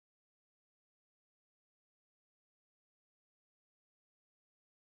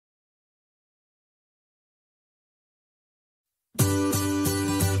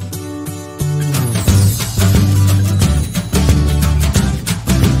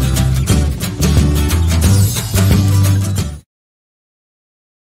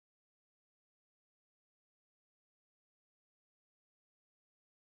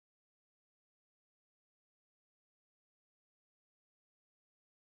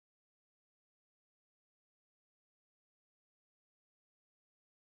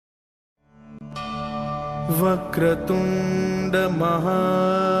Vakratunda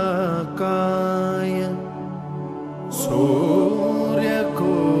Mahakaya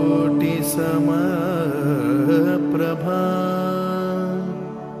Suryakoti Samaprabha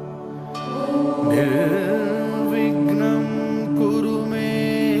Nirvignam Kuru Me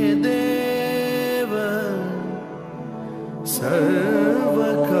Deva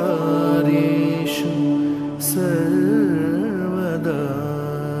Sarvakaryeshu Sarvada.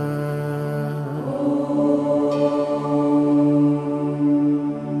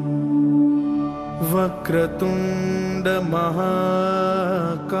 Vakratunda Mahakaya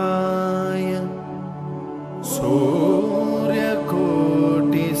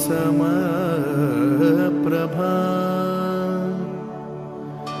Suryakoti Samaprabha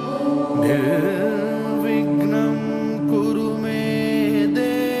Nirvignam Kuru Me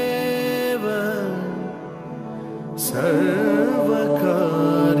Deva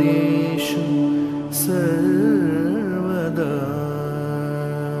Sarvakaryeshu Sarvada.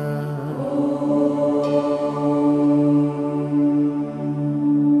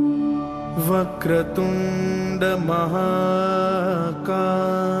 Vakratunda Mahakaya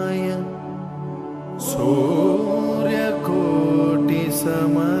Suryakoti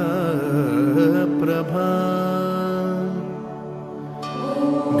Samaprabha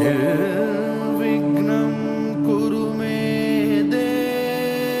Nirvignam Kuru Me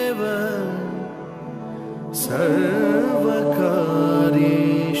Deva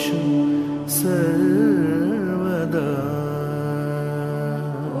Sarvakaryeshu Sarvada.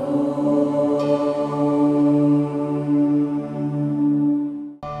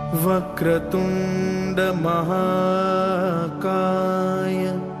 Vakratunda Mahakaya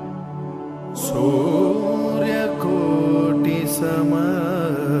Suryakoti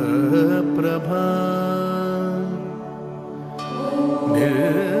Samaprabha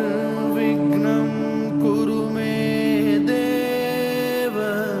Nirvignam Kuru Me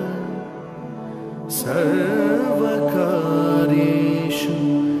Deva Sarvakaryeshu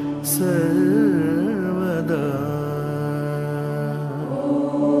Sarvada.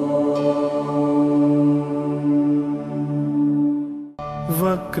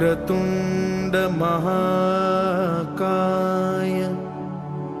 Vakratunda Mahakaya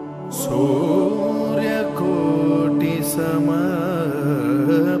Suryakoti Samaprabha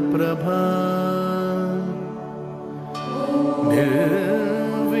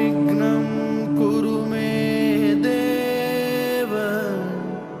Nirvignam Kuru Me Deva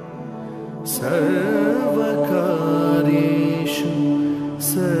Sarvakaryeshu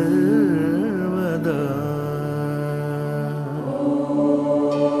Sarvada.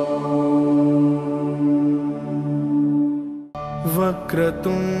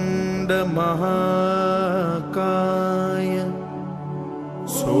 Vakratunda Mahakaya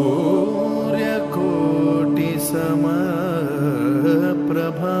Suryakoti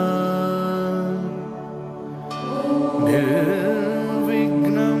Samaprabha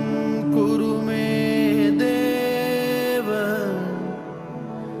Nirvignam Kuru Me Deva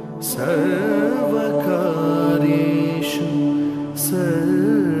Sarvakaryeshu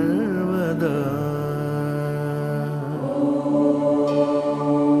Sarvada.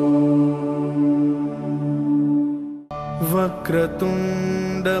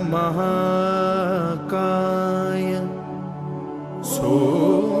 Vakratunda Mahakaya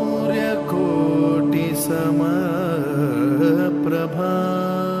Suryakoti Samaprabha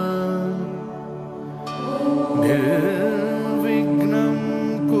Nirvignam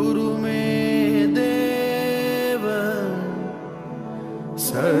Kuru Me Deva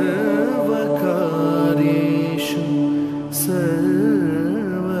Sarvakaryeshu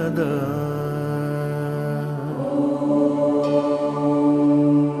Sarvada.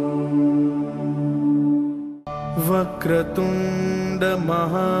 Vakratunda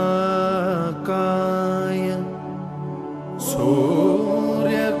Mahakaya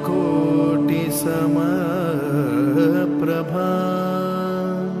Suryakoti Samaprabha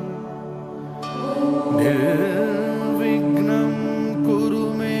Nirvignam Kuru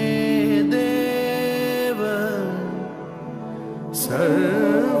Me Deva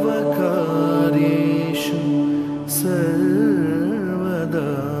Sarvakaryeshu Sarvada.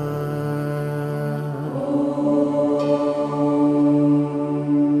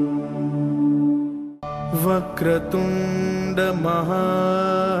 Vakratunda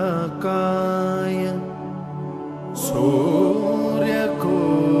Mahakaya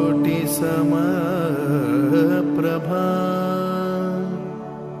Suryakoti Samaprabha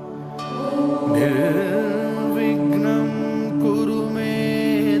Nirvignam Kuru Me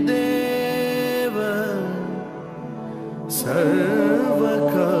Deva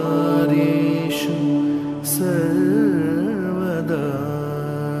Sarvakaryeshu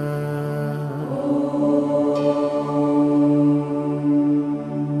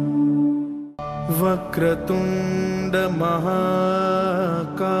Vakratunda Mahakaya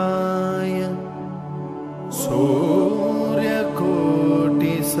Suryakoti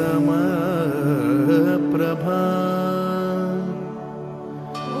Samaprabha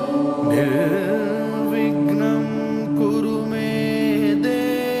Nirvignam Kuru Me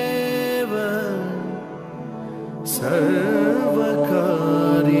Deva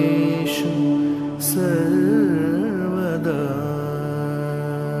Sarvakaryeshu Sarvada.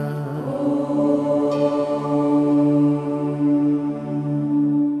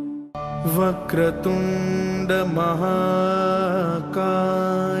 Vakratunda Mahakaya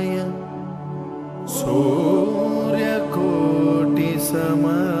Suryakoti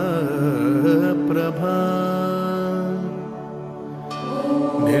Samaprabha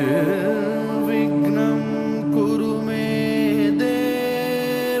Nirvignam Kuru Me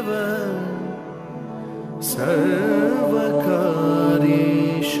Deva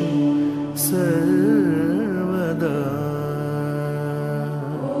Sarvakaryeshu Sarvada.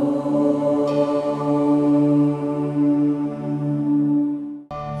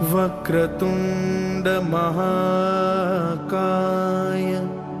 Vakratunda Mahakaya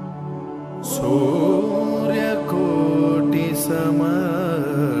Suryakoti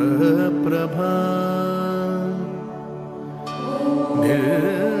Samaprabha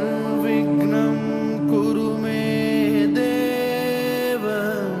Nirvignam Kuru Me Deva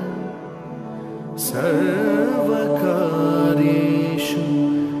Sarvakaryeshu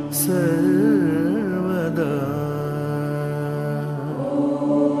Sarvada.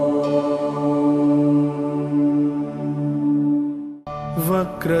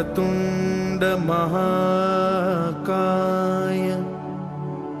 Vakratunda Mahakaya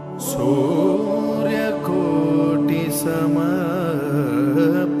Suryakoti Samaprabha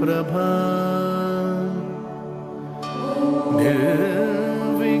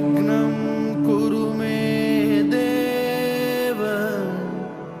Nirvignam Kuru Me Deva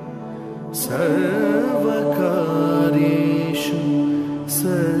Sarvakaryeshu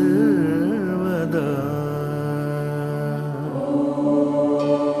Sarvada.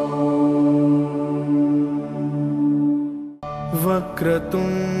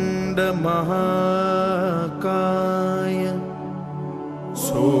 Vakratunda Mahakaya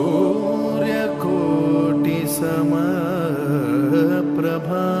Suryakoti Samaprabha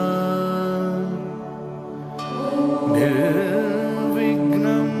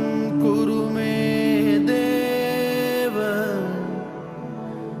Nirvignam Kuru Me Deva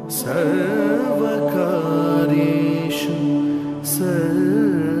Sarvakaryeshu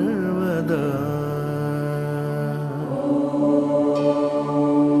Sarvada.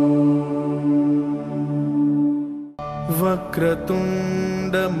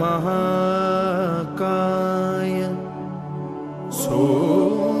 Vakratunda Mahakaya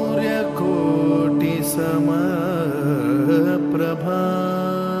Suryakoti Samaprabha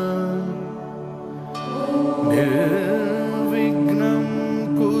Nirvignam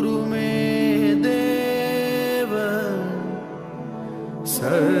Kuru Me Deva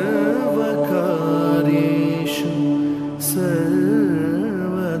Sarvakaryeshu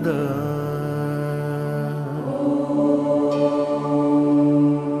Sarvada.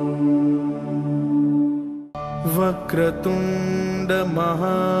 Vakratunda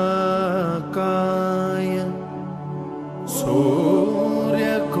Mahakaya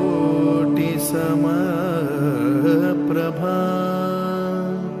Suryakoti Samaprabha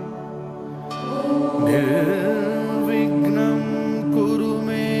Nirvignam Kuru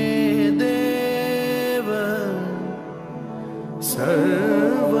Me Deva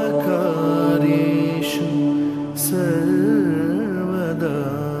Sarvakaryeshu Sarvada.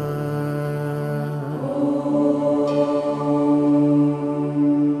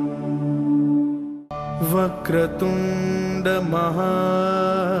 Vakratunda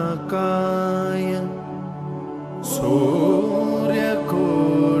Mahakaya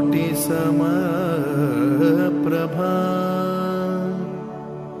Suryakoti Samaprabha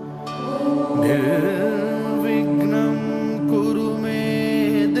Nirvignam Kuru Me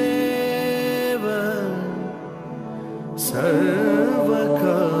Deva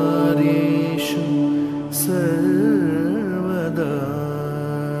Sarvakaryeshu Sarvada.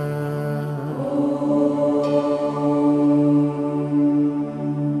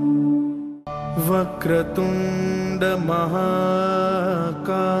 Vakratunda Mahakaya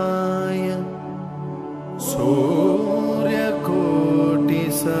Suryakoti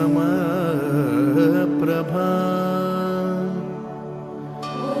Samaprabha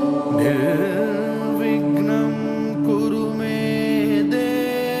Nirvignam Kuru Me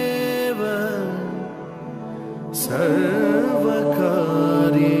Deva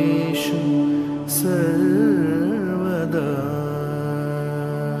Sarvakaryeshu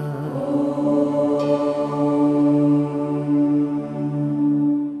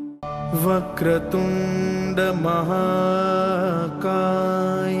Vakratunda Mahakaya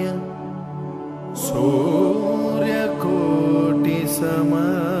Suryakoti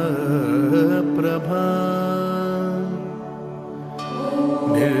Samaprabha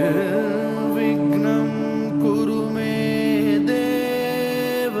Nirvignam Kuru Me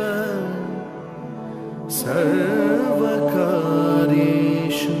Deva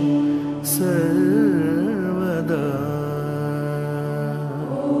Sarvakareshu Sarvada.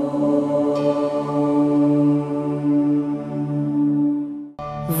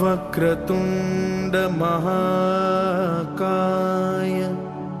 Vakratunda Mahakaya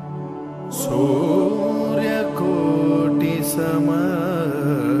Suryakoti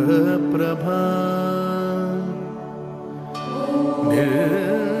Samaprabha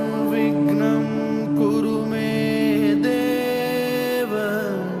Nirvignam Kuru Me Deva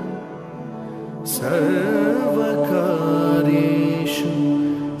Sarvakareshu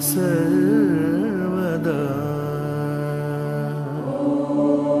Sarvada.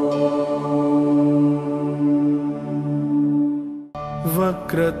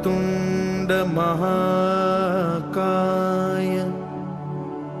 Vakratunda Mahakaya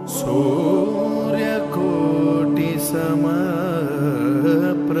Suryakoti Samaprabha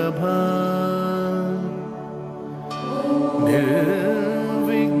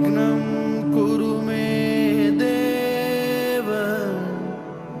Nirvignam Kuru Me Deva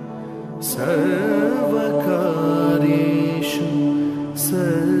Sarvakareshu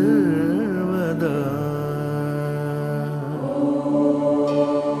Sarvada.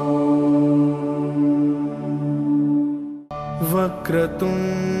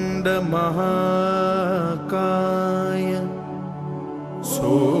 Vakratunda Mahakaya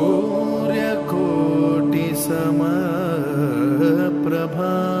Suryakoti Samaprabha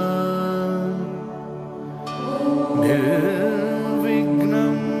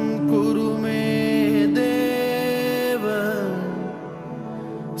Nirvignam Kuru Me Deva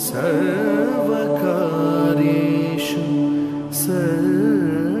Sarvakareshu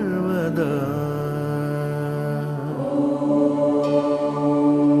Sarvada.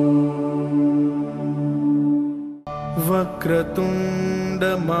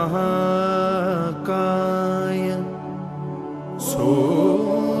 Vakratunda Mahakaya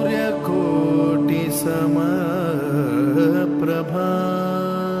Suryakoti Samaprabha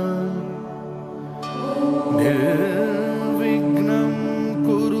Nirvignam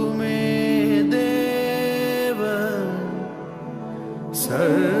Kuru Me Deva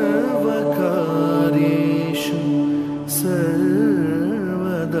Sarvakareshu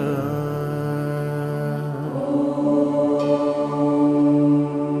Sarvada.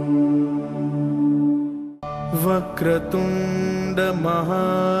 Vakratunda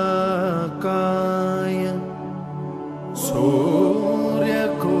Mahakaya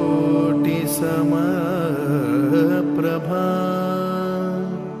Suryakoti Samaprabha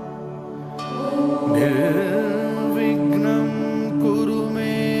Nirvignam Kuru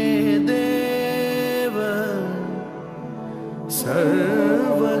Me Deva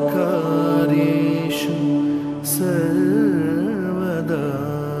Sarvakareshu Sarvada.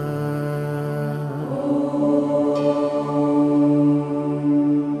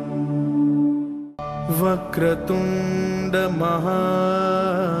 Vakratunda Mahakaya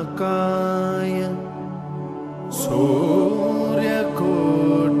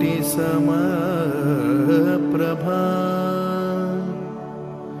Suryakoti Samaprabha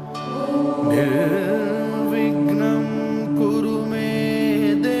Nirvignam Kuru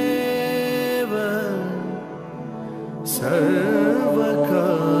Me Deva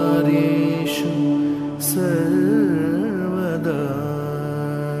Sarvakareshu Sarvada.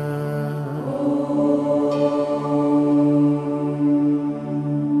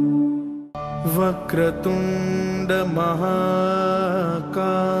 Vakratunda Mahakaya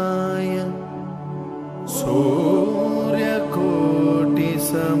Suryakoti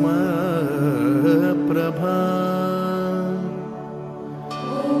Samaprabha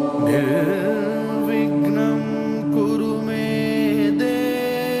Nirvignam Kuru Me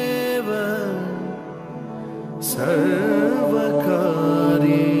Deva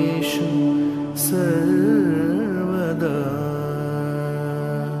Sarvakareshu Sarvada.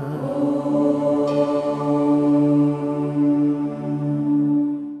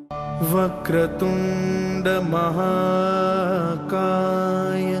 Vakratunda Mahakaya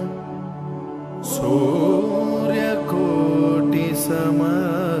Suryakoti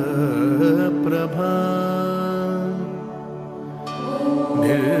Samaprabha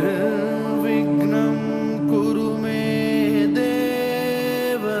Nirvignam Kuru Me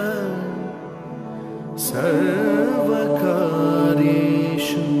Deva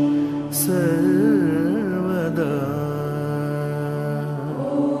Sarvakareshu Sarvada.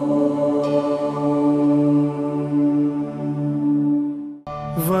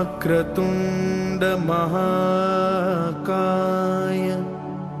 Vakratunda Mahakaya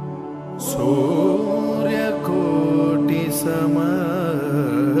Suryakoti Samaprabha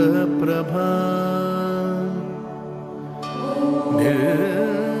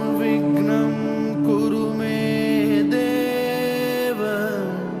Nirvignam Kuru Me Deva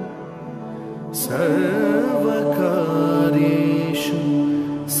Sarvakaryeshu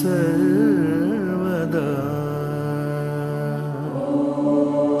Sarvada.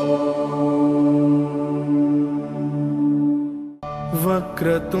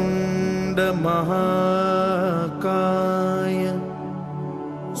 Vakratunda Mahakaya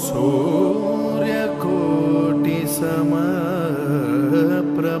Suryakoti Samaprabha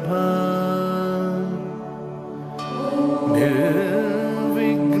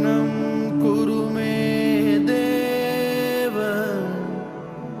Nirvignam Kuru Me Deva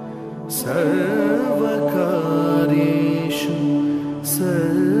Sarvakaryeshu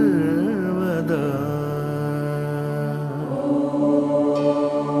Sarvada.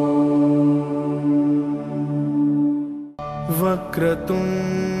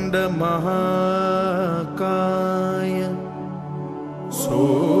 Vakratunda Mahakaya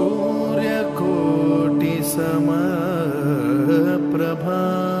Suryakoti Samaprabha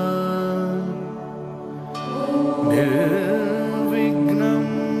Nirvignam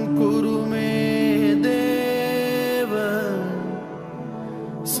Kuru Me Deva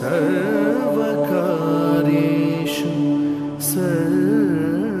Sarvakaryeshu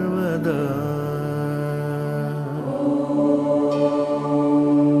Sarvada.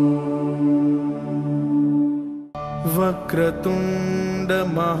 Vakratunda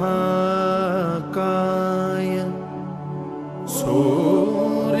Mahakaya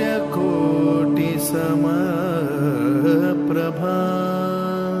Suryakoti Samaprabha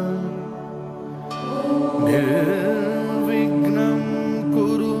Nirvignam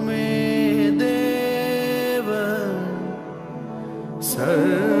Kuru Me Deva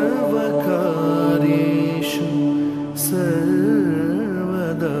Sarvakaryeshu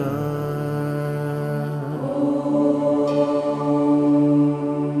Sarvada.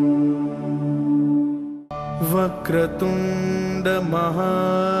 Vakratunda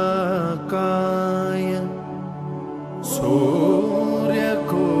Mahakaya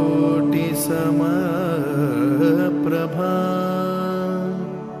Suryakoti Samaprabha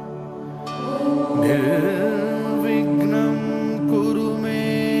Nirvignam Kuru Me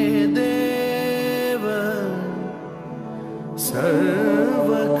Deva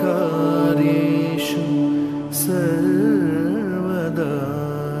Sarvakaryeshu Sarvada.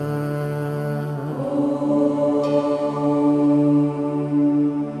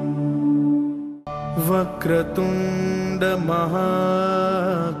 Vakratunda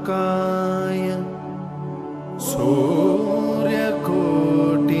Mahakaya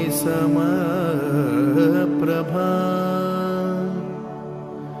Suryakoti Samaprabha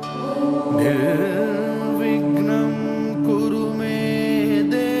Nirvignam Kuru Me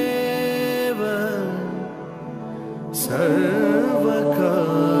Deva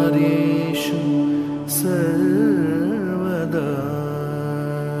Sarvakaryeshu Sarvada.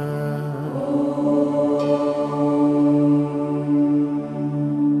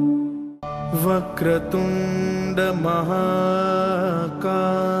 Vakratunda Mahakaya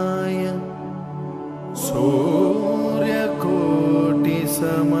Suryakoti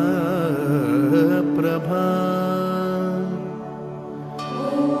Samaprabha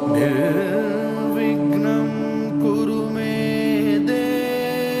Nirvignam Kuru Me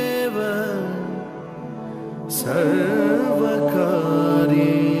Deva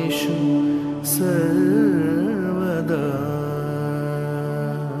Sarvakaryeshu Sarvada.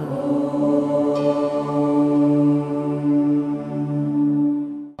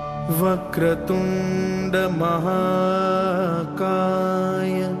 Vakratunda Mahakaya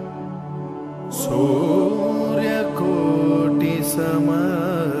Suryakoti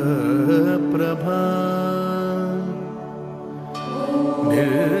Samaprabha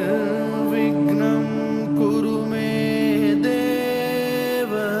Nirvignam Kuru Me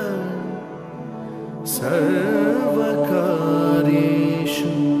Deva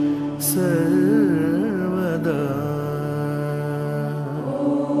Sarvakaryeshu Sarvada.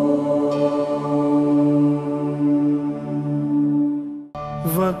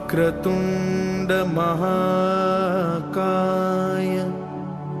 Vakratunda Mahakaya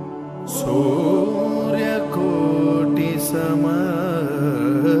Suryakoti Samaprabha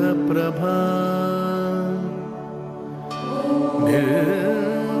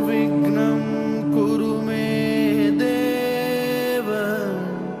Nirvignam Kuru Me Deva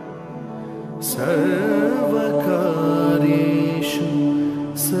Sarvakaryeshu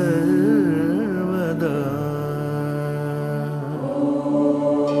Sarvada.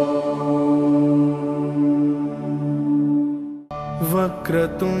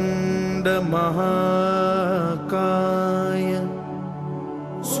 Vakratunda Mahakaya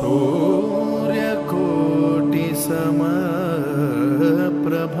Suryakoti Samaprabha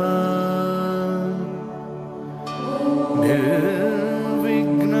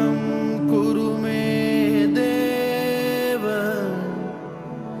Nirvignam Kuru Me Deva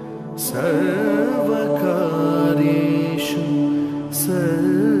Sarvakaryeshu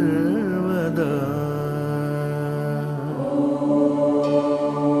Sarvada.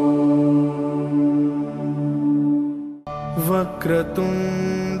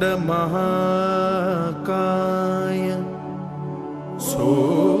 Vakratunda Mahakaya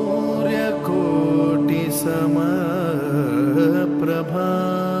Suryakoti Samaprabha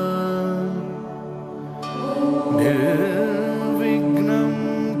Nirvignam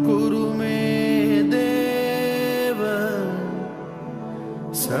Kuru Me Deva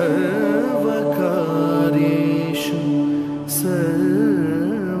Sarvakaryeshu Sarvada.